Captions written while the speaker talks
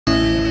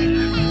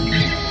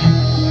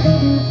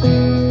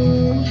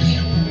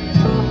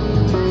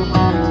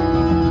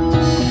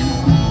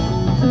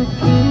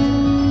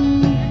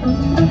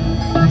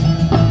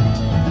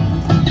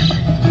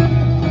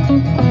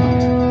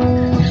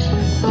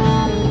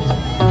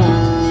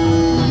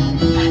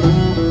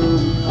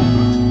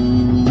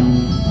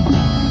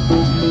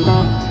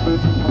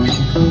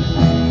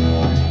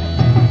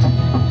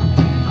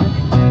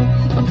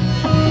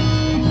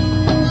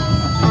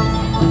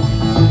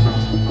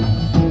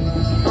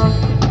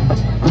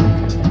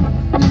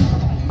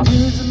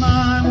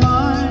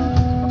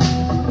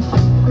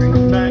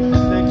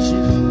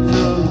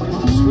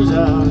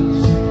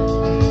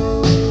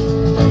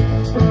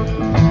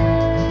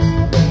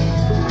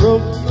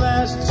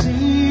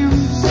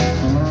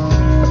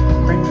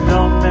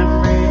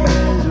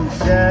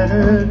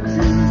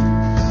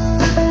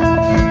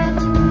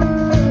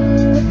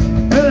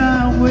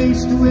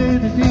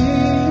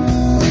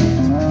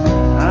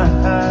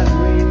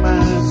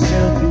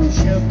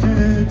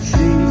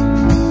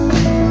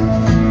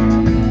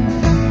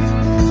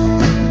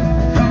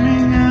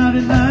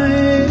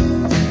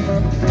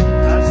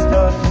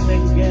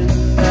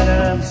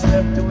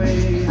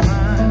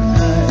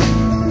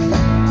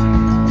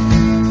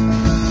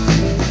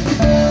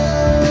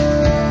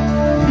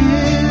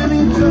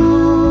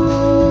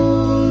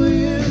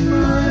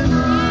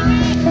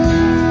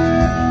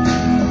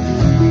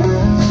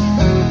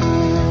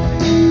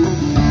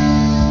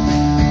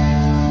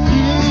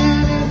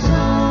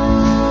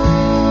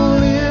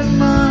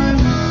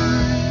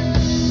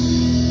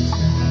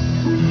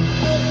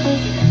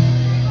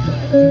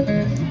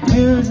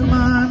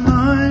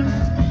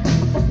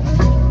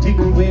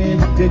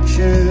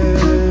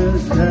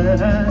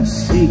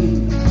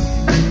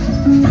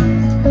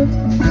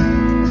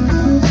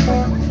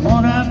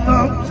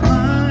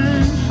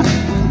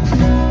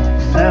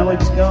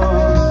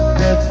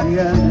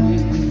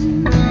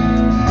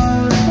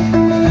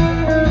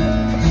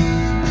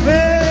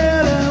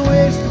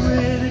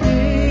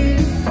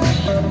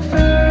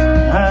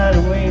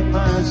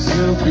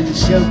in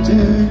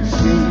sheltered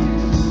shade.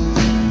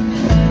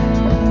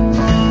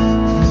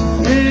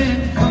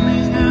 And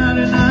coming out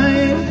at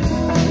night,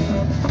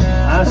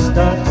 I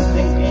start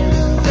thinking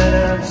that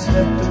I've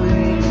slept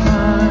away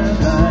my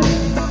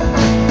life.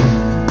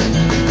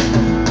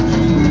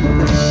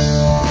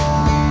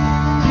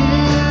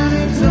 And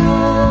it's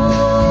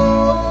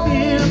all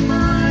in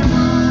my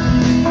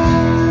mind.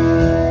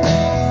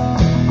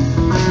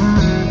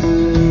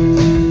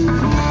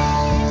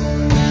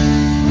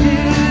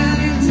 And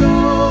it's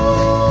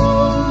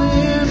all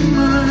in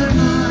my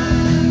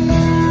mind.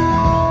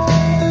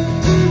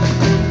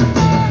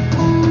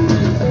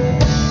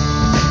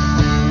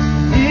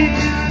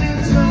 And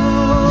it's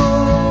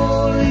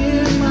all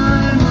in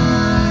my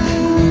mind.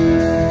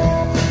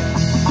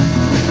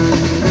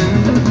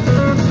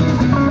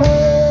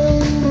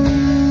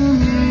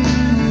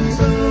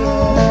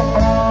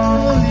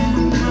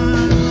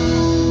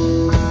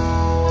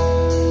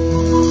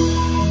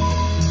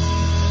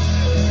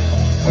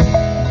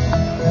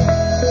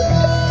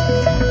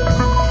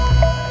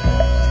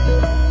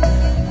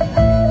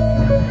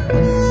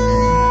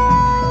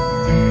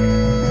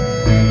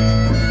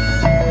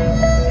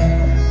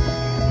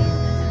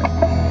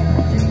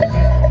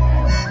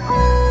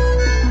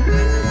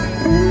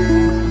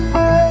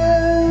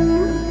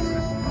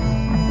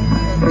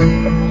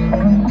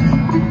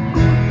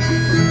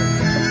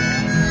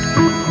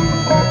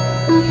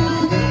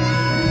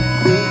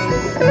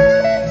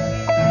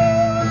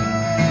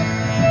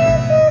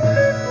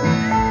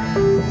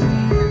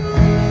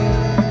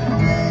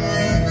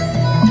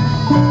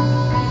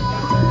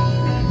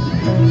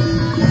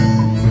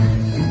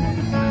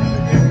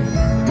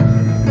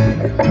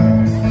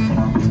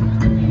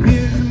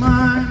 Here's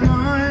my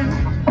mind,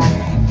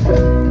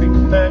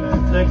 bring back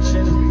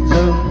reflections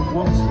of what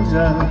once was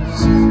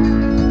us.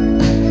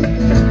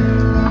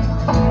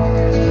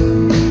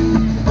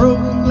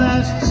 Broken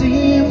glass, it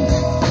seems,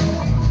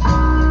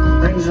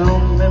 brings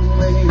on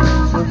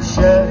memories of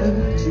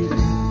shattered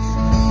dreams.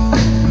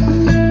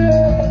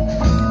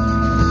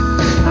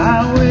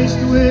 I waste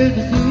away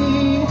the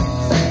days,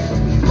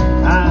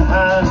 I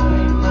hide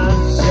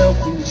myself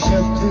in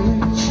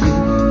sheltered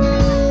shade.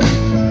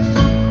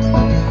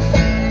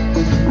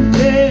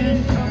 Then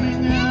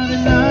coming out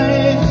at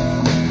night,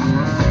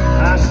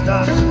 I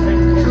start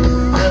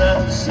thinking that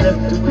I've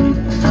slept away